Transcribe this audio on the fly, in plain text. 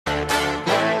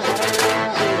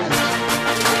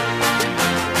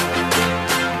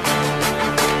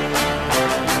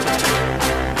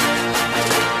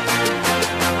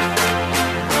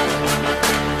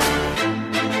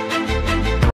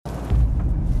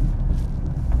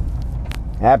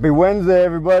Happy Wednesday,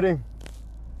 everybody.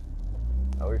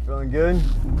 Are we feeling good?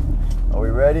 Are we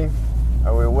ready?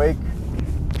 Are we awake?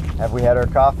 Have we had our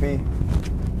coffee?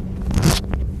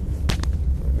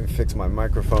 Let me fix my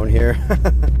microphone here.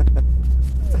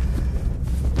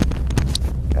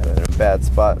 Got it in a bad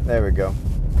spot. There we go.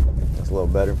 That's a little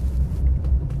better.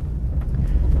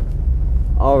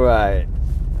 All right.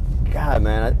 God,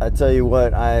 man, I tell you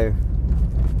what,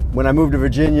 when I moved to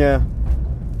Virginia,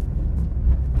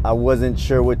 I wasn't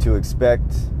sure what to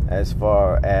expect as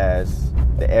far as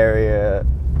the area,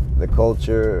 the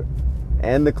culture,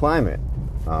 and the climate.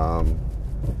 I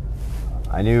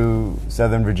knew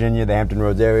Southern Virginia, the Hampton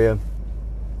Roads area,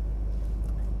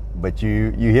 but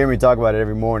you hear me talk about it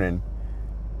every morning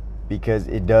because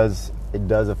it does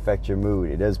affect your mood.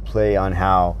 It does play on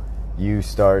how you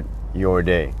start your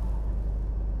day.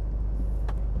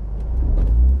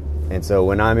 And so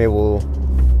when I'm able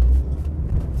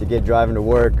to get driving to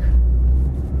work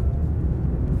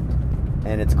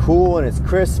and it's cool and it's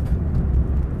crisp,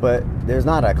 but there's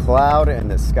not a cloud in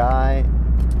the sky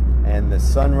and the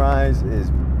sunrise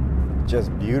is just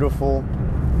beautiful,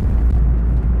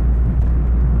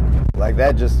 like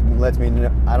that just lets me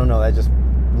know, I don't know, that just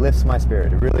lifts my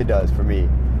spirit. It really does for me.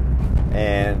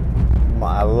 And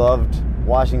I loved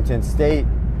Washington State.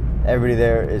 Everybody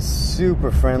there is super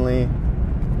friendly.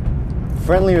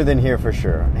 Friendlier than here for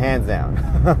sure, hands down.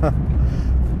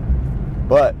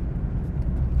 But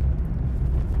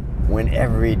when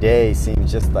every day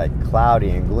seems just like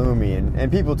cloudy and gloomy,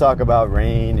 and people talk about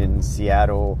rain in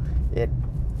Seattle, it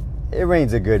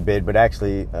rains a good bit, but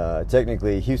actually,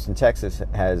 technically, Houston, Texas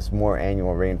has more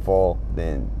annual rainfall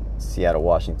than Seattle,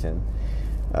 Washington.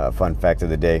 Fun fact of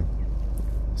the day.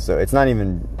 So it's not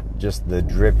even just the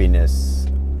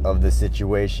drippiness of the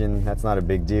situation. That's not a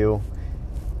big deal.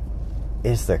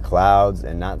 It's the clouds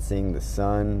and not seeing the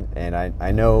sun. And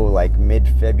I know like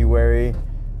mid-February,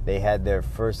 they had their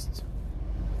first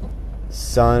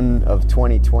sun of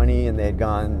 2020 and they had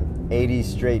gone 80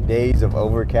 straight days of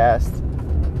overcast.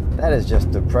 That is just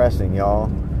depressing,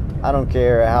 y'all. I don't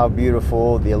care how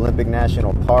beautiful the Olympic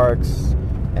National Parks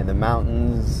and the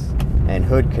mountains and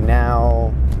Hood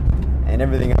Canal and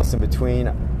everything else in between.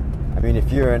 I mean,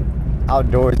 if you're an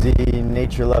outdoorsy,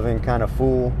 nature-loving kind of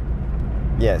fool,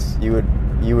 yes, you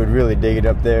would really dig it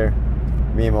up there.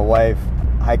 Me and my wife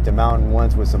hiked a mountain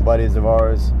once with some buddies of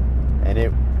ours, and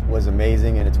it was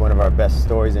amazing, and it's one of our best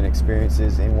stories and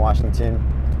experiences in Washington.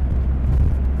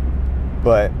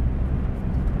 But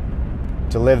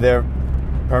to live there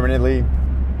permanently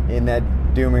in that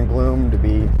doom and gloom, to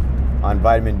be on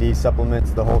vitamin D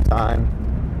supplements the whole time,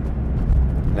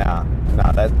 nah,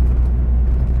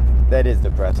 that is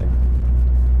depressing.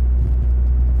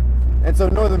 And so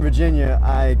Northern Virginia,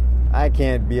 I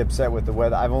can't be upset with the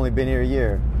weather. I've only been here a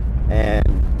year, and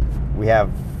we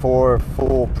have 4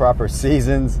 full proper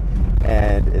seasons,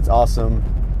 and it's awesome.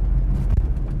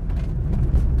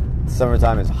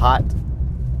 Summertime is hot,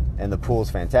 and the pool's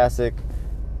fantastic.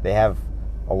 They have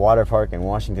a water park in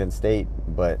Washington State,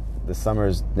 but the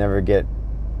summers never get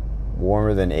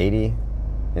warmer than 80,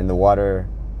 and the water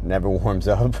never warms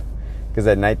up because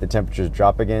at night the temperatures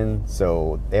drop again.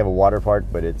 So they have a water park,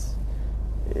 but it's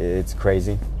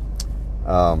crazy.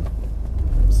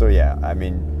 So yeah, I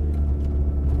mean,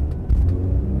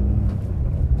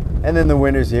 and then the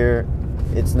winters here,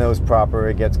 it snows proper,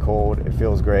 it gets cold, it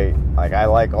feels great. Like, I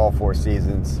like all 4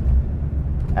 seasons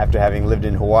after having lived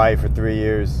in Hawaii for 3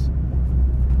 years,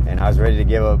 and I was ready to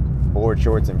give up board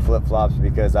shorts and flip-flops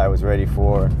because I was ready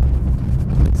for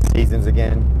seasons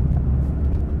again.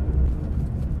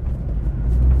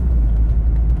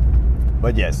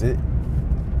 But yes, it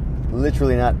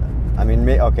literally not, I mean,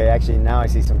 okay, actually now I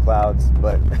see some clouds,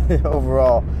 but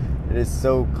overall it is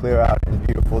so clear out and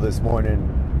beautiful this morning,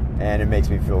 and it makes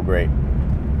me feel great.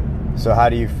 So how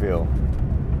do you feel?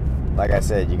 Like I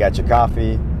said, you got your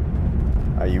coffee.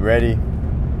 Are you ready?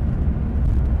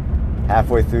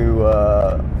 Halfway through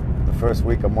the first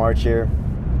week of March here.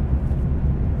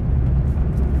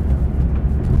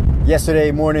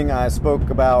 Yesterday morning I spoke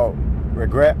about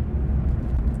regret.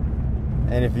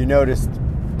 And if you noticed,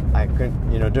 I couldn't,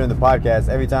 during the podcast,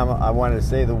 every time I wanted to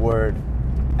say the word,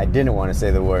 I didn't want to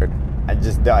say the word.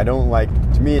 I don't like,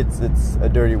 to me, it's a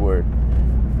dirty word.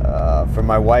 For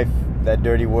my wife, that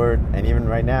dirty word, and even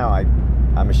right now,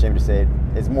 I'm ashamed to say it,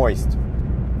 is moist.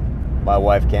 My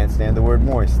wife can't stand the word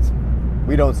moist.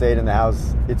 We don't say it in the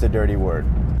house. It's a dirty word.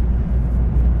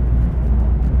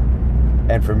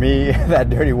 And for me, that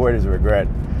dirty word is regret.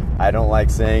 I don't like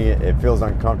saying it. It feels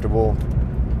uncomfortable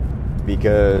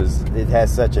because it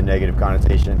has such a negative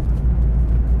connotation.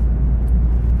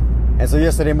 And so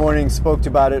yesterday morning, spoke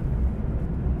about it.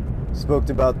 spoke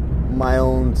about my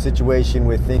own situation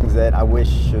with things that I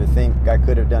wish or think I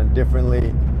could have done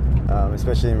differently,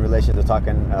 especially in relation to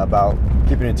talking about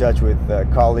keeping in touch with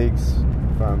colleagues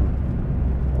from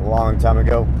a long time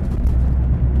ago.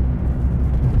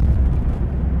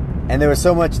 And there was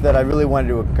so much that I really wanted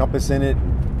to encompass in it.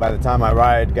 By the time my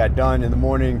ride got done in the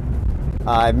morning,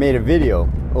 I made a video.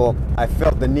 Well, I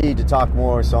felt the need to talk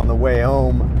more, so on the way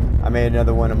home, I made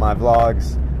another one of my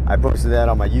vlogs. I posted that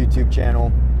on my YouTube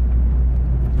channel.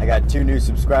 I got 2 new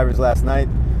subscribers last night,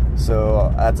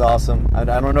 so that's awesome. I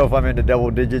don't know if I'm into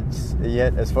double digits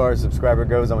yet as far as subscriber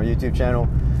goes on my YouTube channel,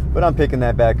 but I'm picking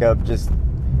that back up just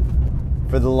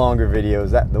for the longer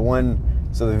videos.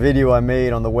 So the video I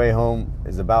made on the way home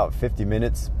is about 50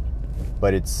 minutes,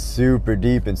 but it's super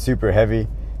deep and super heavy.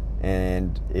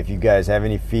 And if you guys have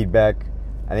any feedback,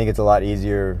 I think it's a lot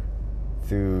easier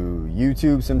through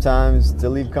YouTube sometimes to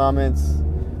leave comments,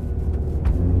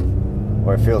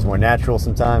 or it feels more natural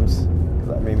sometimes.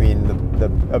 I mean, the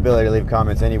ability to leave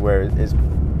comments anywhere is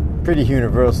pretty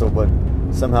universal, but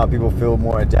somehow people feel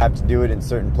more adept to do it in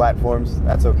certain platforms.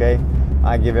 That's okay.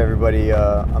 I give everybody,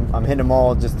 I'm hitting them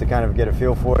all just to kind of get a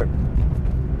feel for it.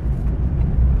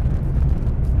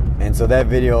 And so that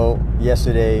video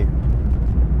yesterday,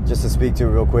 just to speak to it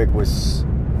real quick, was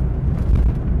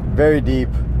very deep.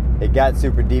 It got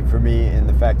super deep for me in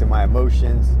the fact of my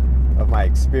emotions, of my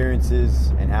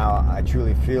experiences, and how I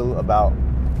truly feel about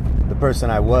the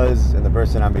person I was and the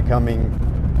person I'm becoming,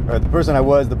 or the person I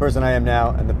was, the person I am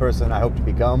now, and the person I hope to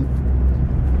become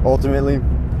ultimately.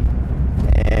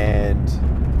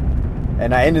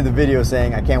 And I ended the video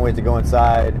saying I can't wait to go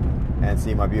inside and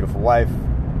see my beautiful wife,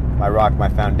 my rock, my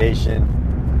foundation.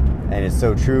 And it's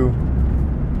so true.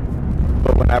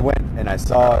 But when I went and I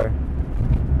saw her,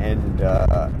 and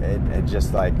it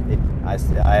just like I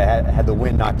had the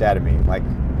wind knocked out of me, like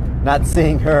not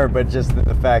seeing her, but just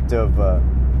the fact of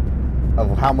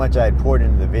how much I had poured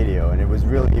into the video. And it was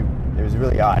really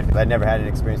odd, because I never had an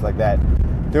experience like that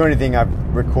through anything I've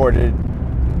recorded,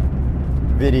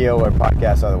 video or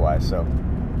podcast otherwise. So,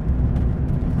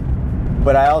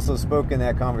 but I also spoke in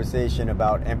that conversation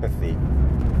about empathy,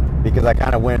 because I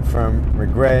kind of went from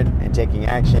regret and taking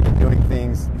action and doing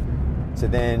things to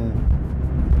then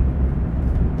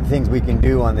the things we can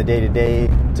do on the day-to-day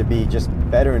to be just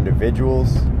better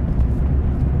individuals,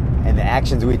 and the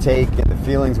actions we take and the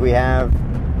feelings we have,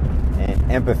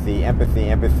 and empathy.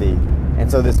 And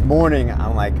so this morning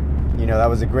I'm like, that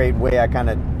was a great way I kind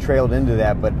of trailed into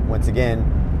that, but once again,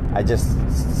 I just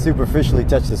superficially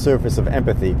touched the surface of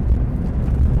empathy.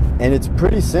 And it's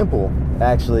pretty simple,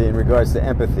 actually, in regards to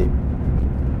empathy.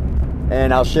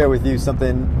 And I'll share with you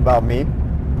something about me.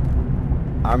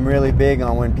 I'm really big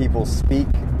on when people speak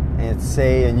and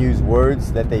say and use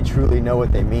words that they truly know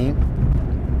what they mean.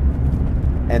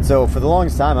 And so for the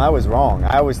longest time, I was wrong.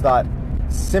 I always thought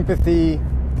sympathy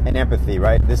and empathy,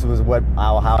 right? This was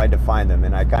how I defined them,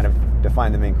 and I kind of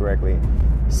defined them incorrectly.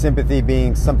 Sympathy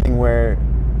being something where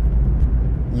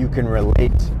you can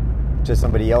relate to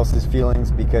somebody else's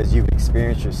feelings because you've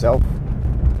experienced yourself.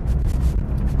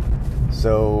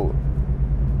 So,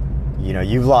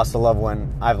 you've lost a loved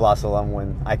one, I've lost a loved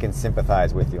one, I can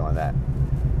sympathize with you on that.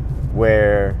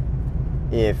 Where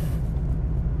if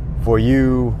for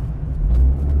you've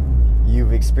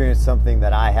experienced something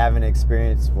that I haven't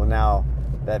experienced, well, now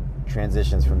that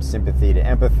transitions from sympathy to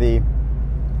empathy.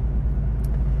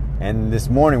 And this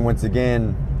morning, once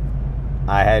again,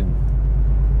 I had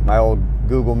my old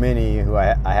Google Mini, who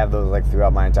I have those like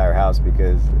throughout my entire house,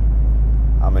 because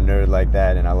I'm a nerd like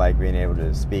that, and I like being able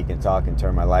to speak and talk and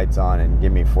turn my lights on and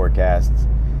give me forecasts,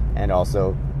 and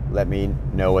also let me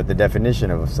know what the definition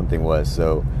of something was.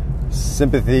 So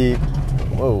sympathy,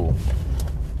 whoa,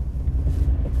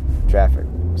 traffic,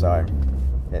 sorry,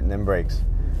 hitting them brakes.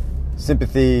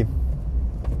 Sympathy,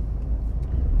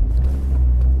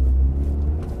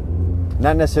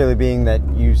 not necessarily being that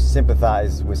you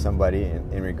sympathize with somebody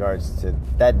in regards to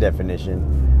that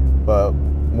definition, but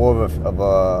more of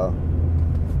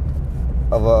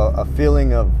a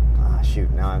feeling of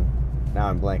now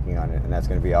I'm blanking on it, and that's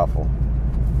going to be awful.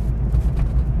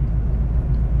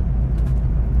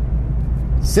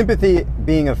 Sympathy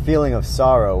being a feeling of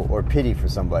sorrow or pity for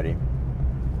somebody.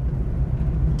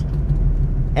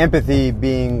 Empathy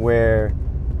being where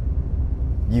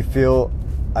you feel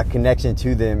a connection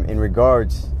to them in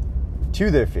regards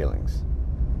to their feelings.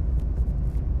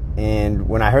 And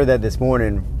when I heard that this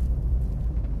morning,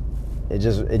 it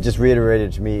just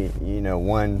reiterated to me,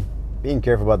 one, being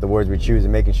careful about the words we choose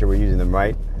and making sure we're using them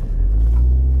right.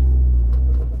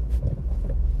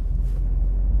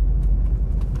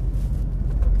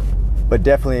 But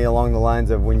definitely along the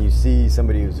lines of when you see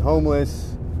somebody who's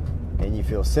homeless, and you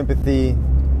feel sympathy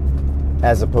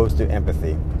as opposed to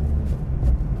empathy.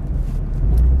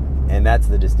 And that's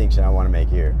the distinction I want to make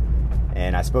here.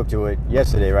 And I spoke to it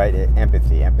yesterday, right?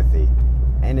 Empathy.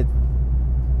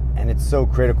 And it's so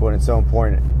critical and it's so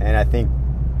important. And I think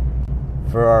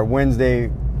for our Wednesday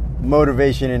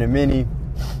motivation in a mini,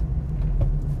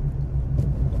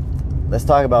 let's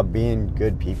talk about being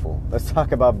good people. Let's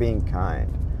talk about being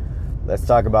kind. Let's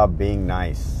talk about being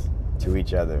nice to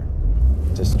each other,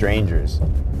 to strangers.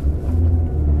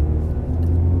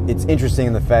 It's interesting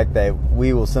in the fact that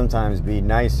we will sometimes be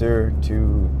nicer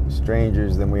to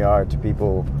strangers than we are to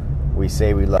people we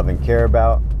say we love and care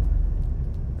about.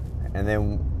 And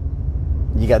then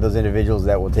you got those individuals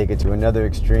that will take it to another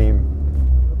extreme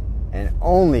and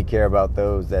only care about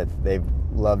those that they've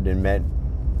loved and met,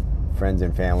 friends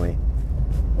and family.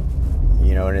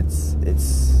 You know, and it's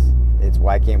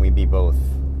why can't we be both?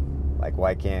 Like,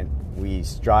 why can't we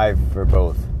strive for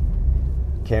both?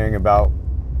 Caring about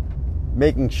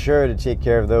making sure to take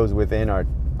care of those within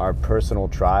our personal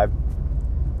tribe,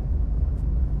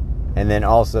 and then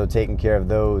also taking care of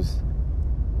those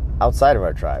outside of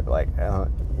our tribe. Like,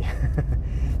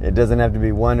 it doesn't have to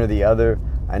be one or the other.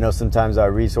 I know sometimes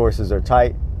our resources are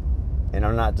tight, and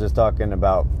I'm not just talking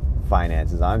about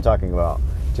finances. I'm talking about,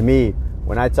 to me,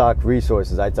 when I talk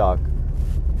resources, I talk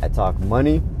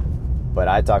money, but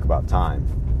I talk about time.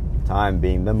 Time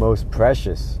being the most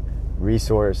precious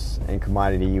resource and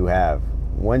commodity you have.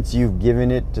 Once you've given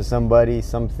it to somebody,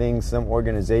 something, some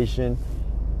organization,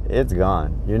 it's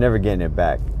gone. You're never getting it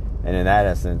back. And in that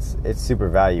essence, it's super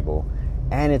valuable.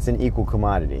 And it's an equal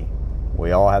commodity.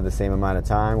 We all have the same amount of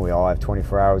time. We all have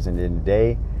 24 hours in a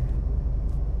day.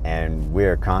 And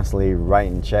we're constantly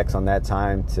writing checks on that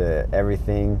time to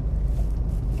everything.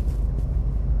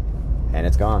 And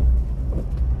it's gone.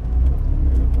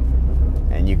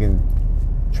 And you can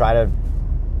try to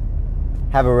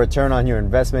have a return on your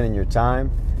investment and your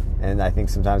time. And I think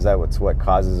sometimes that's what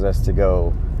causes us to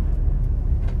go,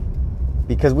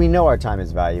 because we know our time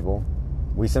is valuable.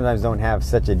 We sometimes don't have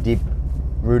such a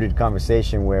deep-rooted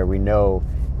conversation where we know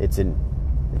it's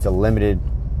a limited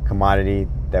commodity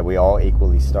that we all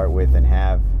equally start with and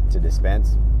have to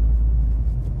dispense.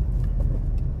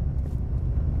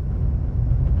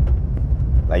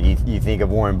 Like you think of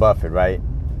Warren Buffett, right?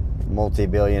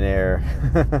 Multi-billionaire,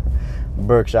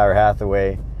 Berkshire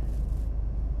Hathaway,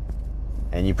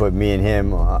 and you put me and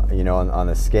him, on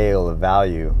the scale of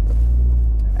value,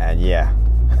 and yeah,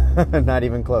 not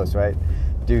even close, right?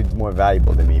 Dude's more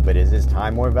valuable than me, but is his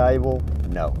time more valuable?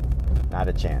 No, not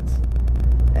a chance.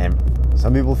 And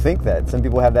some people think that. Some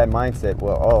people have that mindset.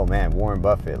 Well, oh man, Warren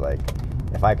Buffett, like,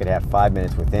 if I could have 5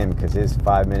 minutes with him, because his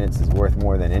 5 minutes is worth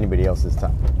more than anybody else's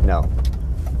time. No,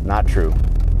 not true.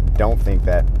 Don't think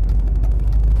that.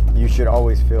 You should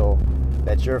always feel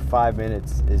that your 5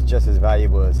 minutes is just as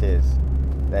valuable as his.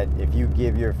 That if you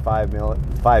give your 5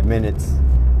 minutes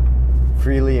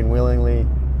freely and willingly,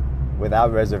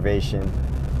 without reservation,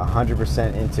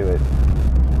 100% into it,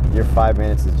 your 5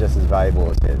 minutes is just as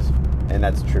valuable as his. And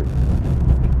that's true.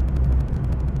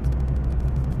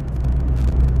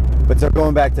 But so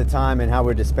going back to time and how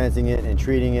we're dispensing it and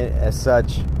treating it as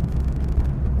such,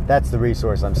 that's the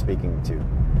resource I'm speaking to.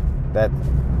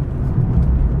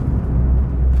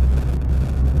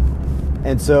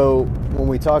 And so when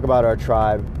we talk about our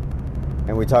tribe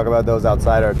and we talk about those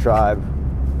outside our tribe,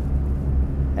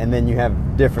 and then you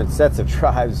have different sets of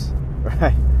tribes,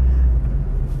 right?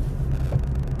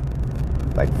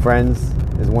 Like friends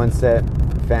is one set,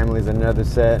 family is another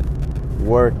set,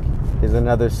 work is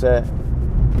another set,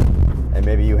 and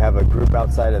maybe you have a group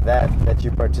outside of that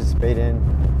you participate in.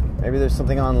 Maybe there's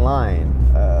something online,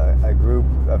 a group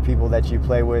of people that you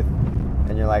play with,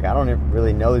 and you're like, I don't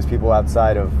really know these people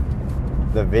outside of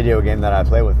the video game that I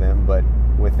play with them, but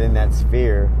within that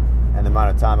sphere and the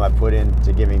amount of time I put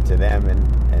into giving to them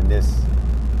and this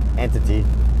entity,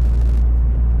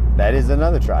 that is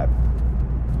another tribe.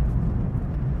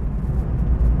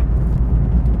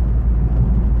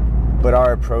 But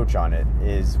our approach on it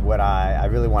is what I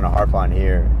really want to harp on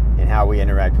here in how we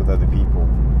interact with other people.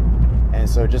 And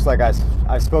so just like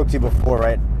I spoke to you before,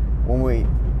 right? When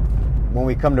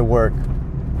we come to work,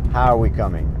 how are we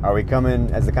coming? Are we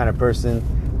coming as the kind of person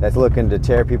that's looking to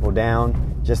tear people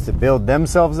down just to build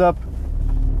themselves up?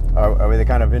 Are we the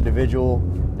kind of individual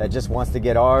that just wants to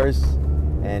get ours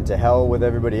and to hell with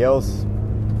everybody else?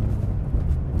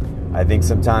 I think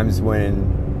sometimes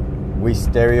when we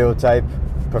stereotype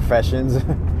professions,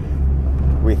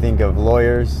 we think of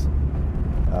lawyers,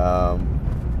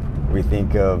 we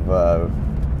think of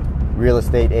real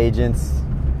estate agents,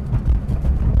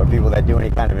 or people that do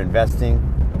any kind of investing.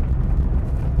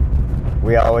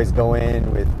 We always go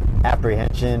in with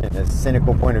apprehension and a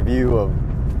cynical point of view of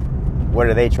what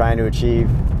are they trying to achieve,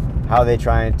 how are they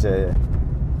trying to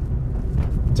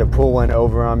pull one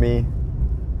over on me,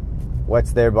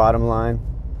 what's their bottom line.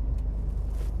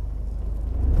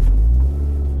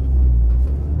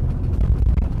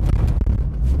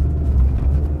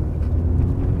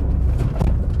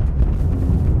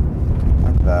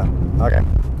 Okay.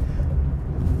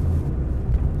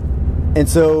 And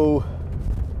so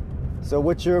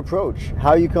what's your approach? How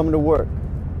are you coming to work?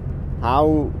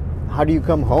 How do you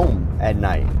come home at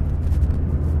night?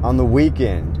 On the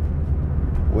weekend,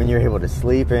 when you're able to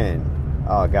sleep in.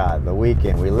 Oh God, the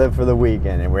weekend. We live for the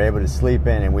weekend and we're able to sleep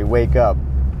in, and we wake up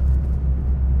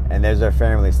and there's our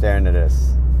family staring at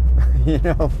us. You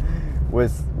know,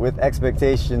 with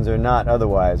expectations or not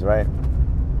otherwise, right?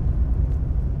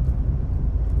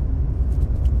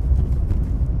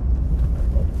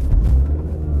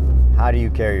 How do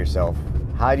you carry yourself?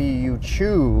 How do you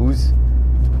choose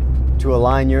to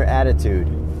align your attitude?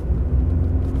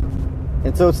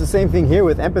 And so it's the same thing here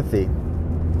with empathy.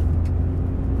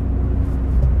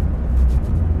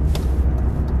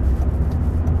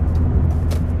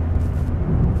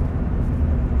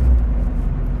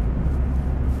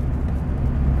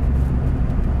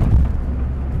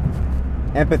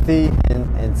 Empathy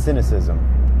and cynicism,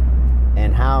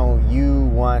 and how you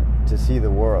want to see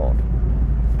the world.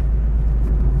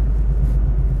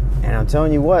 And I'm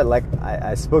telling you what, like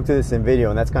I spoke to this in video,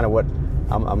 and that's kind of what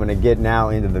I'm going to get now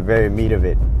into the very meat of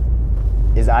it,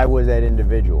 is I was that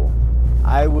individual.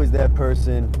 I was that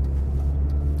person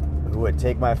who would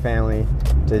take my family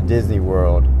to Disney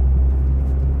World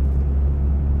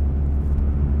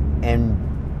and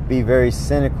be very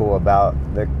cynical about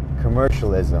the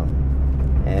commercialism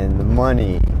and the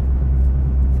money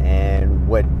and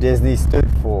what Disney stood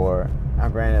for. Now,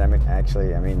 granted, I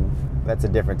mean, that's a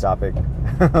different topic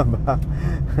about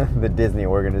the Disney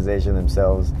organization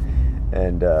themselves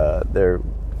and their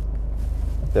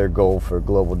goal for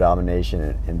global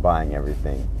domination and buying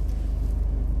everything.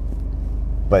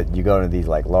 But you go to these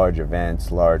like large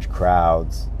events, large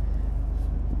crowds.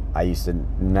 I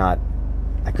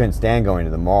couldn't stand going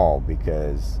to the mall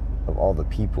because of all the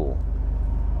people,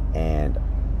 and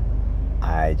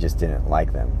I just didn't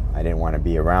like them. I didn't want to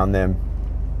be around them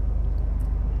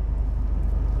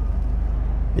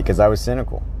because I was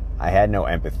cynical. I had no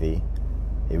empathy.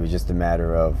 It was just a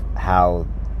matter of how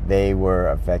they were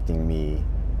affecting me,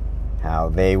 how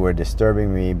they were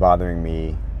disturbing me, bothering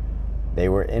me. They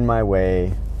were in my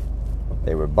way.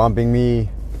 They were bumping me.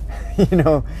 You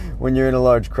know, when you're in a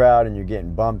large crowd and you're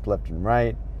getting bumped left and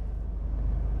right,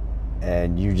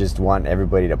 and you just want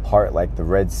everybody to part like the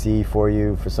Red Sea for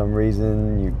you for some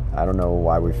reason. I don't know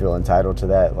why we feel entitled to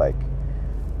that. Like,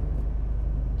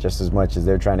 just as much as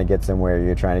they're trying to get somewhere,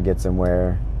 you're trying to get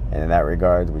somewhere. And in that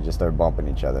regard, we just start bumping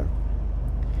each other.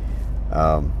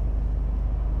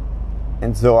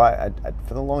 And so I,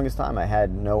 for the longest time, I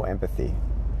had no empathy.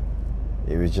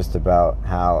 It was just about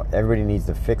how everybody needs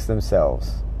to fix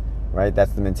themselves, right?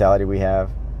 That's the mentality we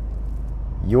have.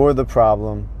 You're the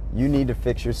problem. You need to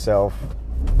fix yourself.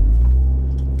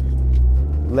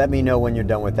 Let me know when you're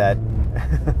done with that,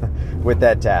 with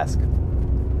that task.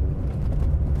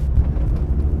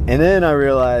 And then I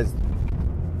realized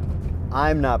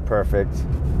I'm not perfect.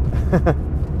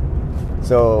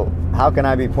 So how can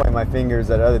I be pointing my fingers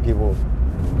at other people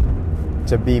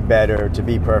to be better, to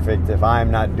be perfect, if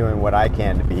I'm not doing what I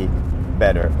can to be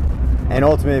better? And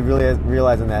ultimately really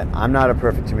realizing that I'm not a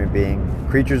perfect human being.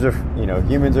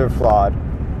 Humans are flawed.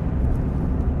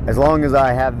 As long as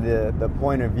I have the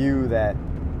point of view that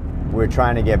we're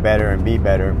trying to get better and be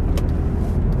better,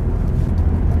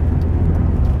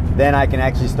 then I can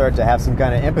actually start to have some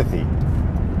kind of empathy.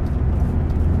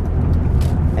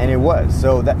 And it was.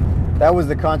 So that was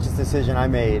the conscious decision I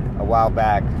made a while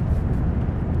back.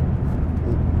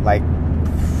 Like,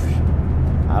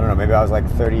 I don't know, maybe I was like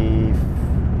 30,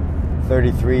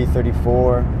 33,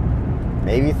 34,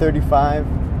 maybe 35,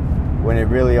 when it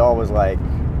really all was like,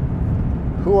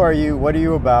 who are you? What are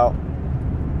you about?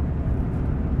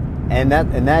 And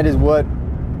that is what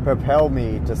propelled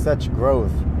me to such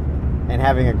growth and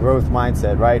having a growth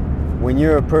mindset, right? When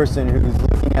you're a person who's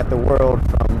looking at the world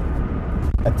from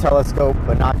a telescope,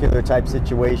 binocular type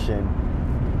situation,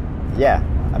 yeah,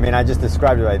 I mean, I just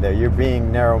described it right there. You're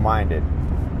being narrow-minded.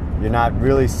 You're not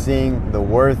really seeing the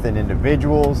worth in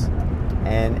individuals.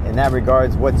 And in that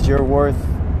regards, what's your worth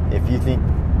if you think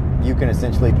you can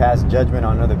essentially pass judgment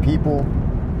on other people?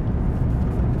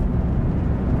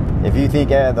 If you think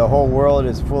the whole world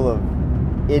is full of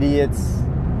idiots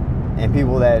and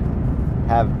people that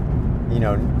have,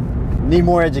 need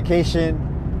more education,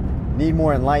 need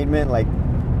more enlightenment. Like,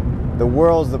 the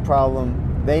world's the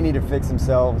problem. They need to fix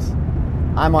themselves.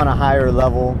 I'm on a higher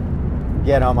level.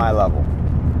 Get on my level.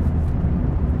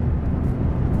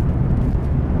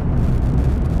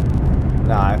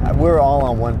 Nah, we're all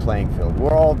on one playing field.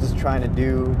 We're all just trying to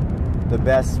do the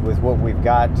best with what we've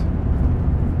got.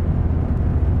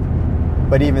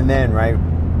 But even then, right,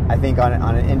 I think on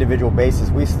an individual basis,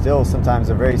 we still sometimes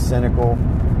are very cynical.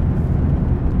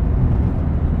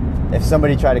 If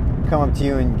somebody tried to come up to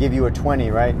you and give you a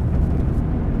 20, right,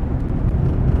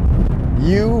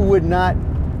 you would not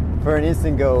for an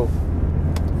instant go,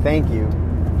 thank you.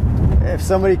 If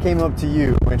somebody came up to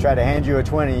you and tried to hand you a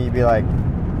 20, you'd be like,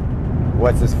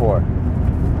 what's this for?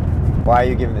 Why are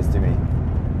you giving this to me?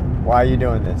 Why are you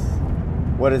doing this?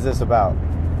 What is this about?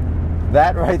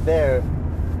 That right there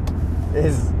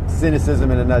is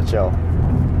cynicism in a nutshell.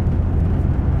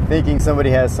 Thinking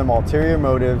somebody has some ulterior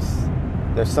motives,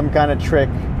 there's some kind of trick,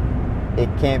 it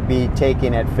can't be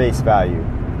taken at face value.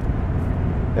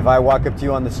 If I walk up to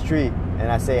you on the street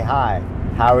and I say, hi,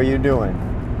 how are you doing?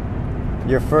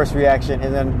 Your first reaction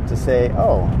isn't to say,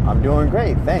 oh, I'm doing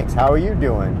great, thanks, how are you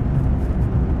doing?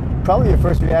 Probably your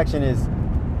first reaction is,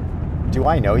 do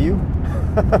I know you?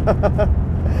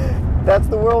 That's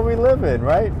the world we live in,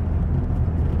 right?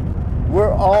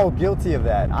 We're all guilty of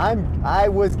that. I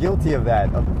was guilty of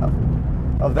that,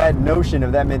 of that notion,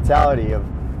 of that mentality of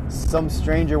some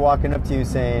stranger walking up to you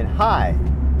saying, hi,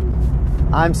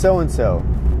 I'm so-and-so.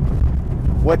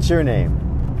 What's your name?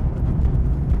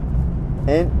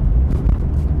 And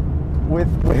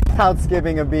without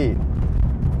skipping a beat,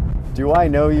 do I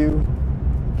know you?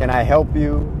 Can I help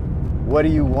you? What do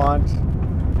you want?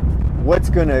 What's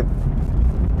going to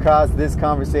cause this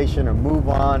conversation to move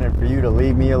on and for you to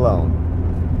leave me alone?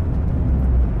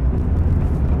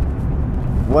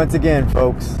 Once again,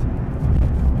 folks,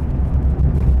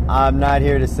 I'm not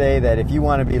here to say that if you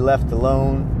want to be left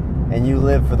alone and you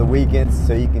live for the weekends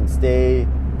so you can stay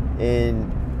in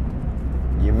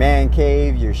your man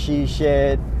cave, your she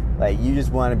shed, like you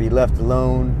just want to be left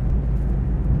alone.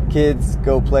 Kids,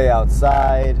 go play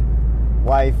outside.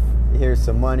 Wife, here's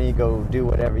some money, go do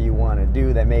whatever you want to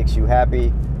do that makes you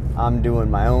happy. I'm doing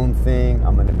my own thing.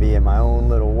 I'm going to be in my own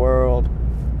little world.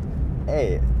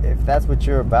 Hey, if that's what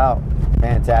you're about,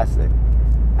 fantastic.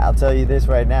 I'll tell you this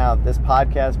right now, this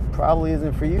podcast probably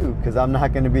isn't for you because I'm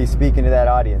not going to be speaking to that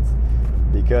audience,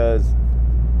 because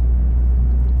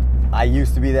I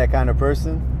used to be that kind of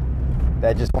person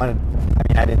that just wanted,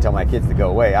 I didn't tell my kids to go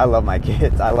away. I love my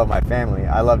kids. I love my family.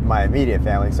 I loved my immediate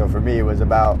family. So for me, it was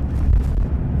about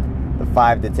the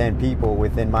 5 to 10 people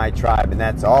within my tribe, and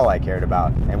that's all I cared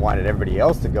about, and wanted everybody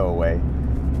else to go away.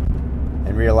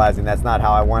 And realizing that's not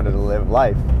how I wanted to live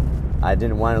life. I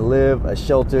didn't want to live a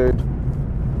sheltered,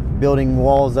 building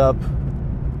walls up,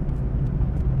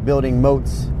 building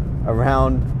moats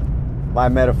around my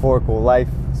metaphorical life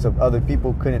so other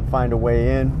people couldn't find a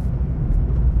way in.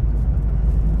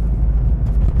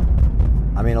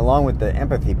 Along with the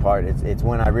empathy part, it's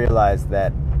when I realized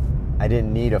that I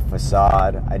didn't need a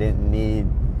facade. I didn't need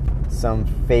some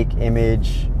fake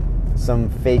image, some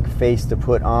fake face to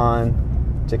put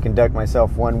on to conduct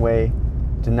myself one way,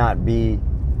 to not be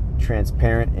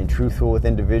transparent and truthful with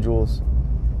individuals.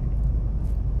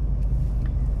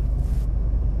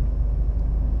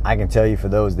 I can tell you, for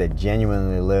those that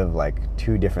genuinely live like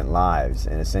two different lives,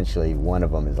 and essentially one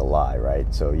of them is a lie,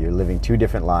 right? So you're living two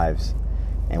different lives,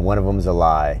 and one of them is a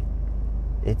lie.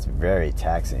 It's very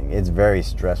taxing. It's very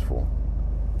stressful.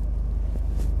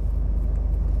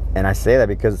 And I say that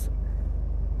because,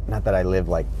 not that I live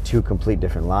like two complete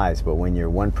different lives, but when you're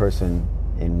one person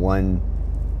in one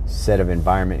set of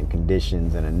environment and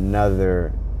conditions and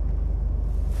another,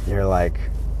 you're like,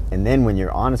 and then when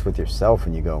you're honest with yourself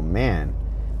and you go, man,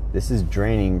 this is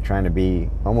draining trying to be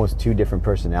almost two different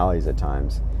personalities at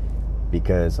times,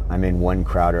 because I'm in one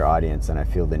crowd or audience and I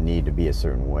feel the need to be a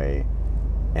certain way.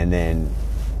 And then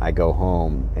I go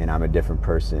home and I'm a different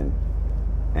person.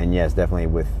 And yes, definitely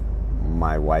with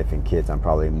my wife and kids, I'm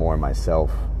probably more myself.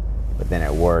 But then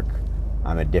at work,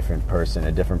 I'm a different person,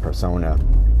 a different persona.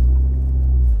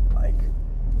 Like,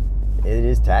 it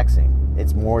is taxing.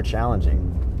 It's more challenging.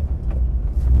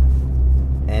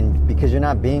 And because you're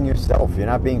not being yourself, you're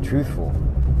not being truthful,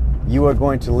 you are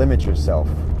going to limit yourself.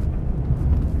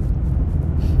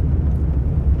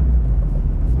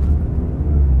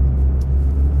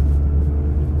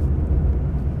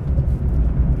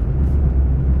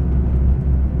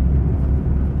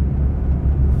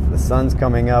 The sun's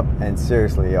coming up, and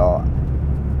seriously, y'all,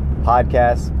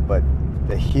 podcasts, but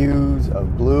the hues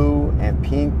of blue and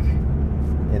pink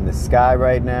in the sky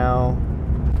right now,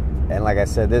 And like I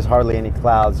said, there's hardly any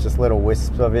clouds, just little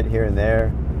wisps of it here and there.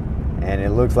 And it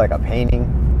looks like a painting.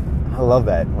 I love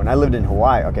that. When I lived in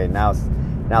Hawaii, okay, now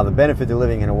the benefit to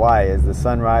living in Hawaii is the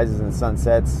sunrises and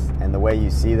sunsets and the way you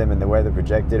see them and the way they're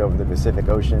projected over the Pacific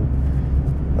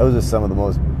Ocean. Those are some of the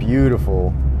most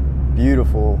beautiful,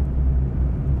 beautiful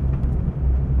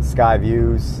sky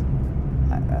views.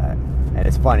 And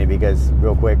it's funny because,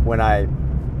 real quick, when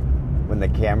the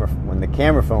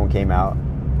camera phone came out,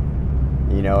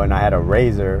 you know, and I had a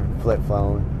Razr flip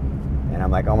phone, and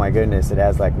I'm like, oh my goodness, it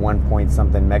has like 1 point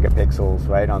something megapixels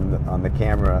right on the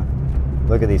camera.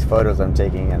 Look at these photos I'm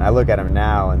taking, and I look at them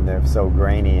now and they're so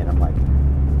grainy, and I'm like,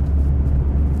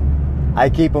 I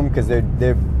keep them because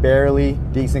they're barely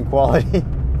decent quality.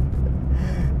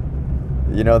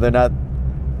 You know, they're not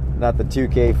the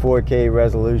 2K, 4K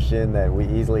resolution that we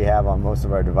easily have on most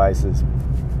of our devices.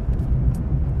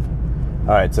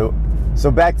 All right,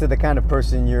 so back to the kind of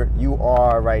person you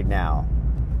are right now.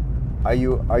 Are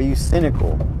you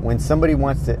cynical when somebody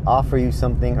wants to offer you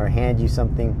something or hand you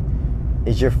something?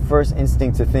 Is your first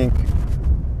instinct to think,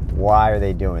 why are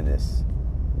they doing this?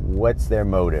 What's their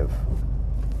motive?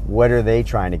 What are they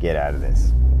trying to get out of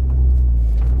this?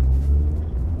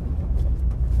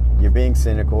 You're being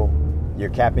cynical.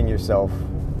 You're capping yourself.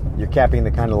 You're capping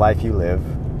the kind of life you live.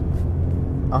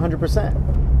 100%.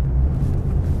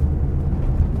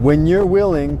 When you're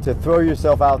willing to throw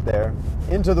yourself out there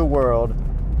into the world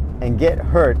and get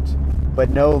hurt, but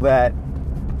know that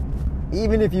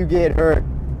even if you get hurt,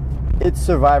 it's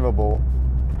survivable.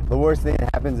 The worst thing that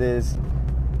happens is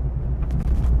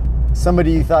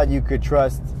somebody you thought you could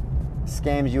trust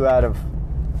scams you out of,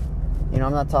 you know,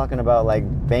 I'm not talking about like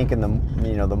banking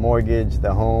the mortgage,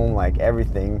 the home, like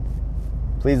everything.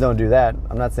 Please don't do that.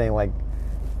 I'm not saying like,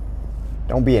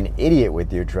 don't be an idiot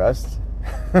with your trust.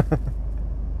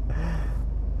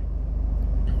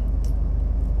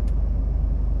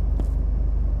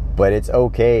 But it's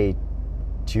okay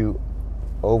to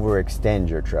overextend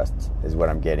your trust, is what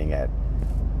I'm getting at.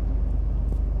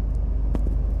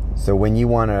 So when you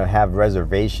want to have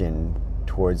reservation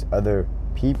towards other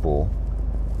people,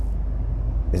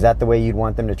 is that the way you'd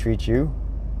want them to treat you?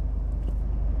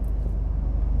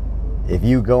 If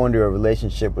you go into a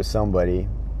relationship with somebody,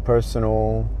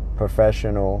 personal,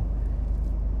 professional,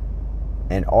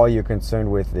 and all you're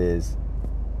concerned with is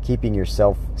keeping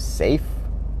yourself safe,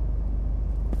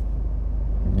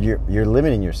 you're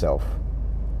limiting yourself.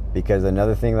 Because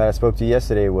another thing that I spoke to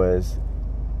yesterday was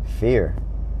fear.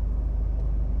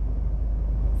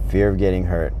 Fear of getting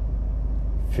hurt.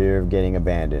 Fear of getting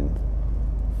abandoned.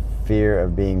 Fear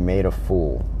of being made a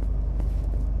fool.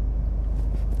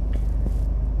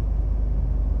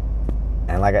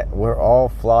 And we're all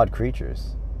flawed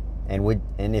creatures. And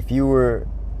if you were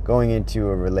going into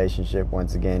a relationship,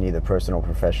 once again, either personal or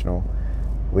professional,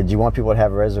 would you want people to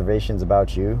have reservations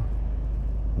about you?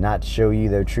 Not show you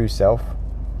their true self?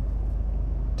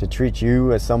 To treat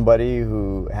you as somebody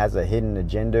who has a hidden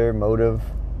agenda, motive?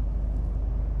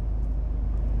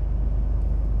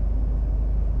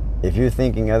 If you're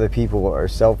thinking other people are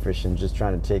selfish and just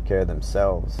trying to take care of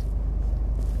themselves,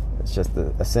 it's just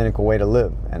a cynical way to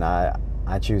live, and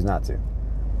I choose not to.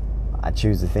 I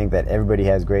choose to think that everybody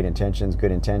has great intentions,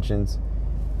 good intentions.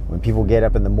 When people get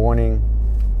up in the morning,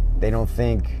 they don't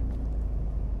think,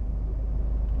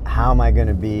 how am I going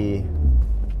to be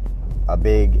a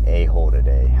big a-hole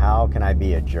today? How can I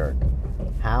be a jerk?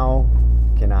 How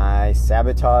can I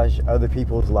sabotage other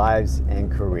people's lives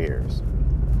and careers?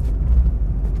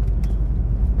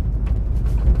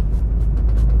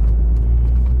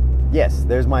 Yes,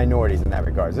 there's minorities in that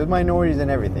regard. There's minorities in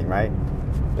everything, right?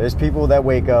 There's people that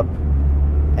wake up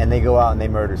and they go out and they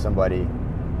murder somebody,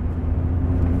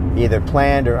 either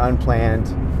planned or unplanned.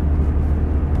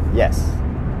 Yes,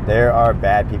 there are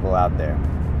bad people out there.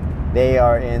 They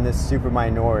are in the super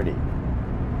minority.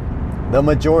 The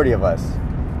majority of us,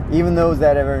 even those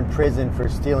that are in prison for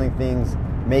stealing things,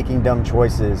 making dumb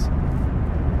choices,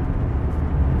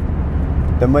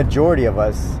 the majority of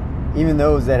us, even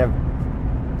those that have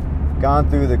gone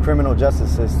through the criminal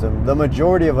justice system, the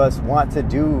majority of us want to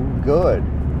do good.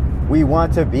 We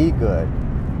want to be good.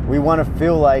 We want to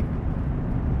feel like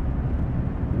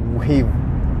we've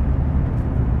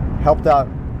helped out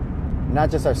not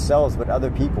just ourselves, but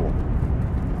other people.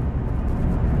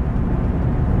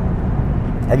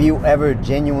 Have you ever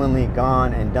genuinely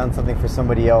gone and done something for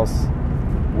somebody else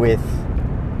with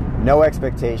no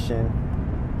expectation,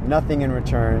 nothing in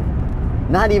return,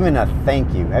 not even a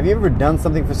thank you? Have you ever done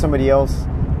something for somebody else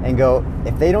and go,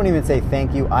 if they don't even say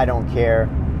thank you, I don't care,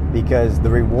 because the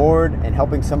reward and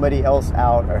helping somebody else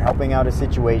out or helping out a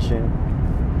situation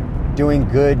doing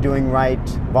good, doing right,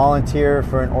 volunteer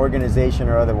for an organization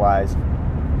or otherwise.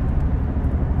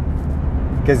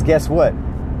 Because guess what?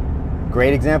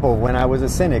 Great example of when I was a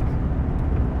cynic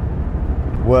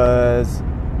was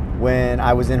when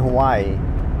I was in Hawaii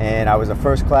and I was a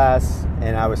first class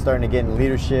and I was starting to get in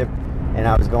leadership, and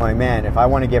I was going, man, if I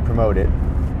want to get promoted,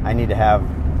 I need to have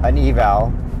an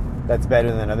eval that's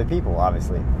better than other people,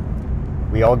 obviously.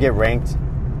 We all get ranked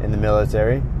in the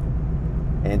military.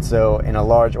 And so in a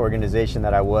large organization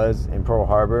that I was in Pearl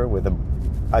Harbor with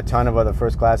a ton of other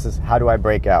first classes, how do I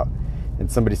break out?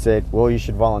 And somebody said, well, you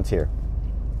should volunteer.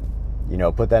 You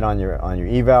know, put that on your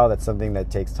eval. That's something that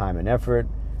takes time and effort.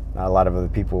 Not a lot of other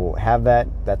people have that.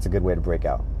 That's a good way to break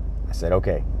out. I said,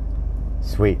 okay,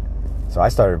 sweet. So I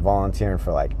started volunteering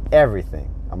for like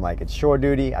everything. I'm like, it's shore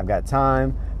duty. I've got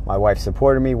time. My wife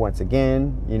supported me once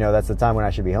again. You know, that's the time when I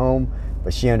should be home.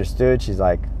 But she understood. She's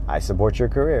like, I support your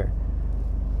career.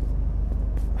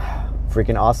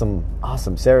 Freaking awesome.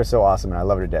 Awesome. Sarah's so awesome and I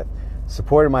love her to death.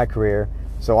 Supported my career.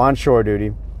 So on shore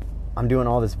duty, I'm doing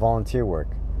all this volunteer work.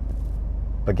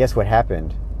 But guess what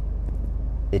happened?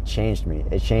 It changed me.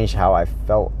 It changed how I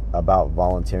felt about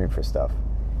volunteering for stuff.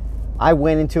 I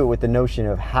went into it with the notion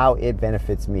of how it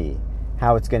benefits me,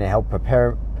 how it's going to help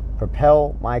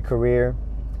propel my career.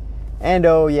 And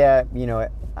oh yeah, you know,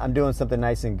 I'm doing something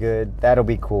nice and good. That'll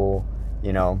be cool.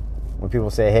 You know, when people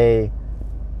say, hey,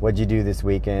 what'd you do this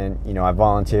weekend? You know, I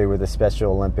volunteered with the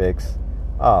Special Olympics.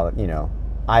 Oh, you know,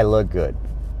 I look good.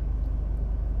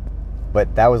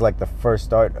 But that was like the first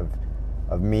start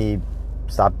of me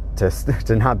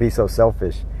to not be so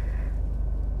selfish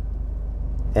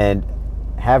and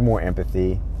have more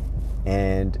empathy.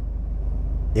 And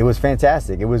it was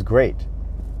fantastic. It was great.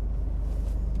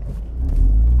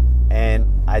 And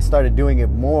I started doing it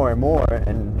more and more.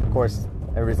 And of course,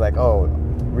 everybody's like, oh,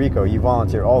 Rico, you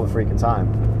volunteer all the freaking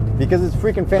time. Because it's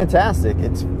freaking fantastic.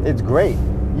 It's great.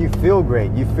 You feel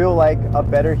great. You feel like a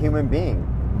better human being.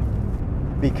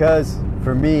 Because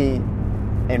for me,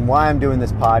 and why I'm doing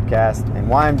this podcast, and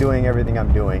why I'm doing everything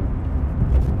I'm doing,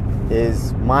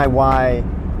 is my why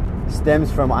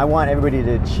stems from I want everybody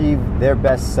to achieve their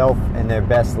best self and their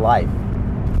best life.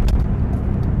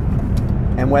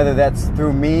 And whether that's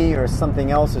through me or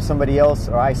something else or somebody else,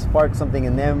 or I spark something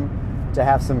in them to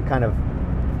have some kind of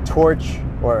torch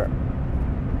or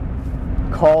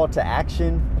call to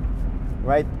action,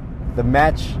 right? The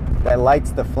match that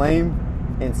lights the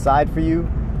flame inside for you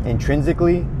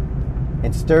intrinsically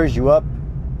and stirs you up.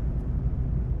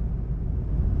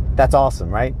 That's awesome,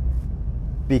 right?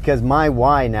 Because my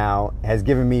why now has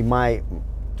given me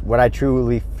what I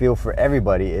truly feel for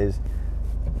everybody is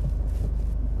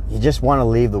you just want to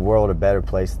leave the world a better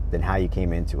place than how you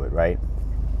came into it, right?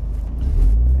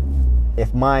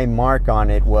 If my mark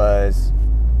on it was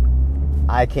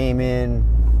I came in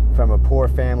from a poor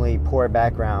family, poor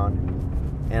background,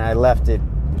 and I left it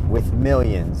with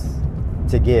millions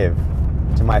to give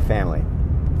to my family.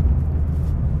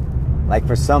 Like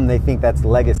for some, they think that's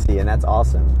legacy and that's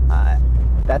awesome.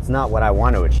 That's not what I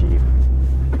want to achieve.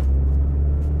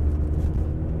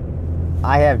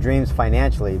 I have dreams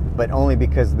financially, but only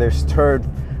because they're stirred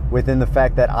within the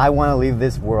fact that I want to leave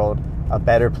this world a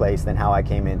better place than how I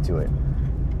came into it.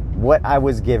 What I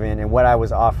was given and what I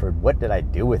was offered, what did I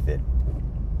do with it?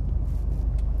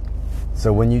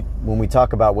 So when we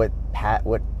talk about what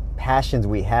passions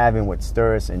we have and what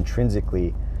stir us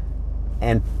intrinsically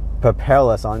and propel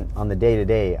us on the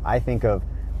day-to-day, I think of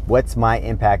what's my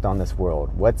impact on this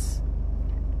world?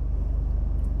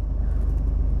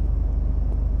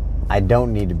 I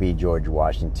don't need to be George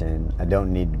Washington. I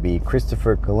don't need to be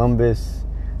Christopher Columbus.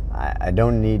 I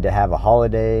don't need to have a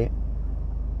holiday.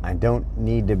 I don't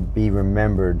need to be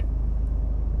remembered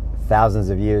thousands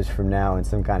of years from now in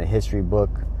some kind of history book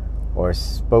or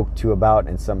spoke to about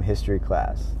in some history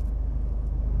class.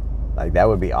 Like, that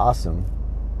would be awesome.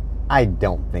 I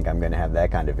don't think I'm going to have that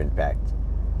kind of impact.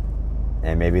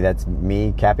 And maybe that's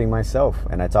me capping myself,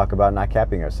 and I talk about not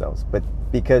capping ourselves. But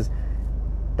because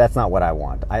that's not what I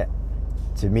want.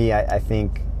 To me, I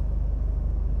think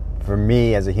for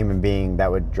me as a human being,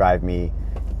 that would drive me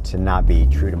to not be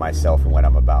true to myself and what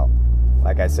I'm about.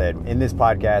 Like I said, in this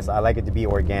podcast, I like it to be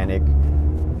organic.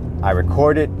 I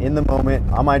record it in the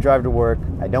moment on my drive to work.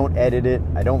 I don't edit it.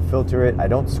 I don't filter it. I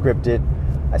don't script it.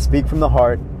 I speak from the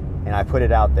heart, and I put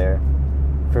it out there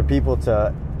for people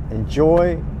to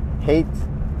enjoy, hate,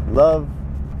 love,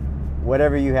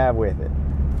 whatever you have with it.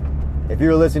 If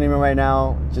you're listening to me right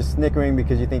now, just snickering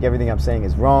because you think everything I'm saying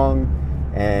is wrong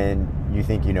and you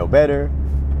think you know better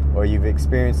or you've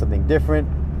experienced something different,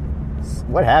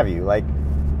 what have you. Like,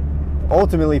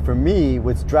 ultimately for me,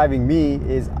 what's driving me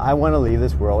is I want to leave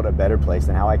this world a better place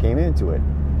than how I came into it.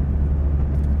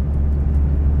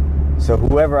 So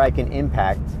whoever I can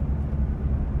impact,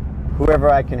 whoever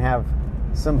I can have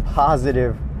some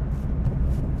positive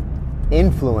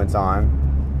influence on,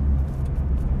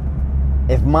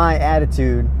 if my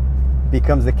attitude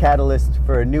becomes the catalyst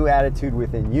for a new attitude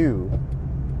within you,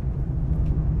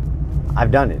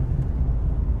 I've done it.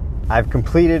 I've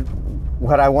completed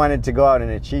what I wanted to go out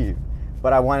and achieve.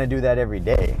 But I want to do that every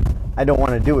day. I don't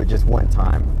want to do it just one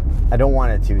time. I don't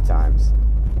want it 2 times.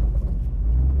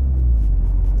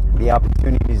 The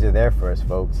opportunities are there for us,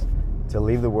 folks, to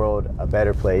leave the world a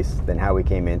better place than how we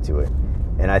came into it.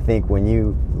 And I think when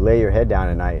you lay your head down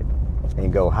at night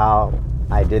and go, how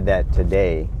I did that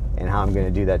today and how I'm going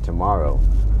to do that tomorrow,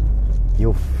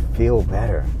 you'll feel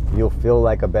better. You'll feel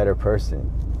like a better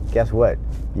person. Guess what?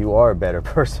 You are a better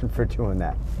person for doing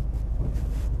that.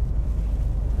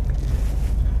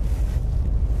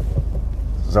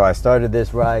 So I started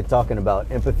this ride talking about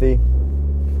empathy,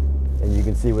 and you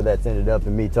can see where that's ended up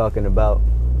in me talking about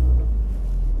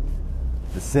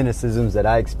the cynicisms that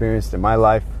I experienced in my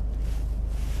life,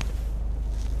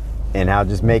 and how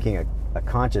just making a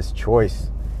conscious choice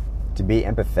to be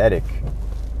empathetic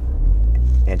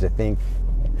and to think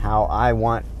how I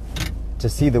want to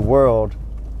see the world,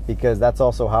 because that's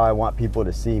also how I want people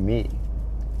to see me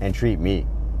and treat me.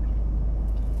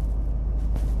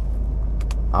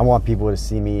 I want people to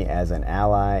see me as an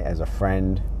ally, as a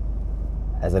friend,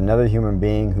 as another human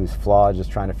being who's flawed, just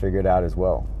trying to figure it out as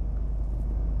well.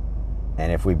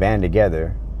 And if we band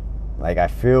together, like I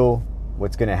feel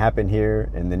what's going to happen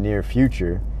here in the near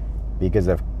future because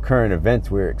of current events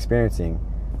we're experiencing,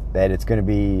 that it's going to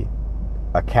be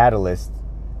a catalyst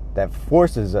that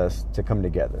forces us to come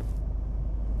together.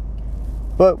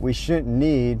 But we shouldn't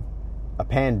need a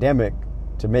pandemic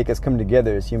to make us come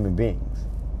together as human beings.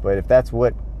 But if that's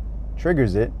what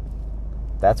triggers it,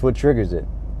 that's what triggers it.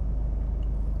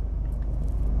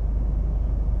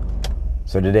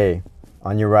 So today,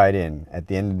 on your ride in, at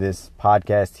the end of this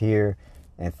podcast here,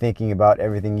 and thinking about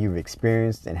everything you've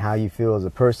experienced and how you feel as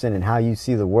a person and how you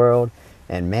see the world,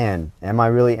 and man, am I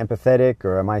really empathetic,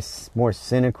 or am I more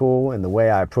cynical in the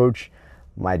way I approach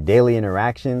my daily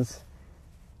interactions?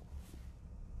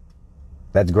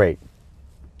 That's great.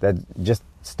 That's just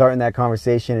starting that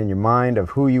conversation in your mind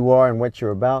of who you are and what you're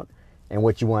about and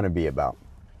what you want to be about.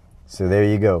 So there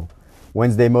you go.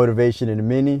 Wednesday motivation in a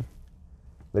mini.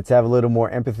 Let's have a little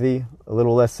more empathy, a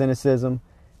little less cynicism.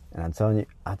 And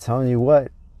I'm telling you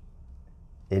what,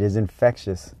 it is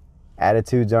infectious.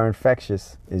 Attitudes are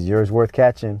infectious. Is yours worth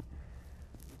catching?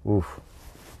 Oof.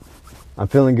 I'm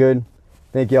feeling good.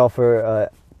 Thank y'all for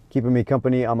keeping me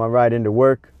company on my ride into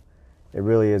work. It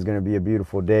really is going to be a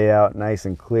beautiful day out, nice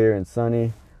and clear and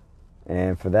sunny.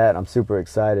 And for that, I'm super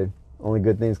excited. Only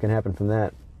good things can happen from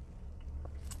that.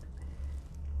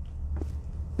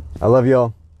 I love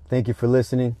y'all. Thank you for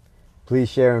listening. Please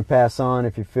share and pass on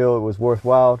if you feel it was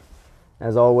worthwhile.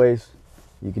 As always,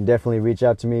 you can definitely reach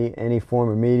out to me any form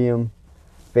of medium.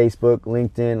 Facebook,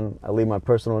 LinkedIn. I leave my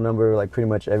personal number like pretty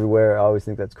much everywhere. I always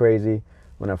think that's crazy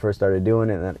when I first started doing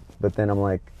it. But then I'm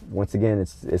like, once again,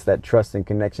 it's that trust and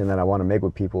connection that I want to make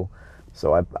with people.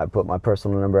 So I put my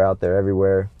personal number out there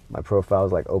everywhere. My profile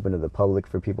is like open to the public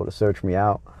for people to search me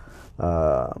out.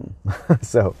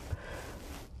 So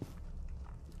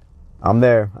I'm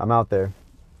there. I'm out there.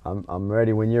 I'm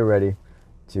ready when you're ready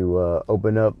to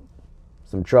open up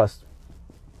some trust.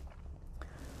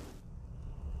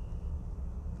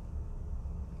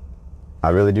 I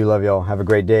really do love y'all. Have a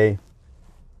great day.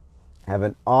 Have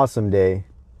an awesome day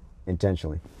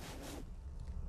intentionally.